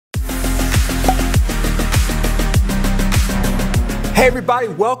Hey everybody,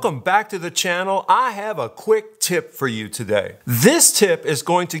 welcome back to the channel. I have a quick tip for you today. This tip is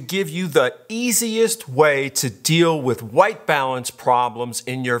going to give you the easiest way to deal with white balance problems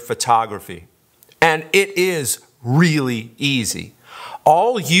in your photography. And it is really easy.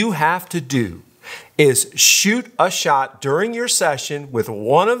 All you have to do is shoot a shot during your session with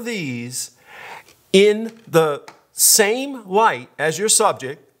one of these in the same light as your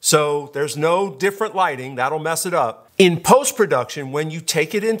subject. So there's no different lighting, that'll mess it up. In post-production, when you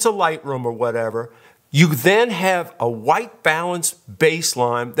take it into Lightroom or whatever, you then have a white balance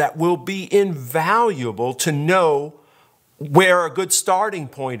baseline that will be invaluable to know where a good starting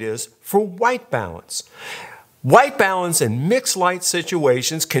point is for white balance. White balance in mixed light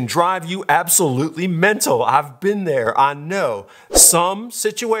situations can drive you absolutely mental. I've been there, I know. Some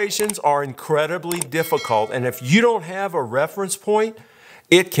situations are incredibly difficult, and if you don't have a reference point,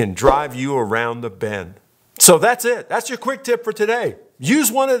 it can drive you around the bend. So that's it. That's your quick tip for today.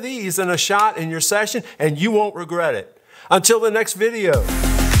 Use one of these in a shot in your session and you won't regret it. Until the next video,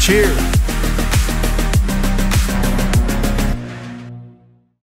 cheers.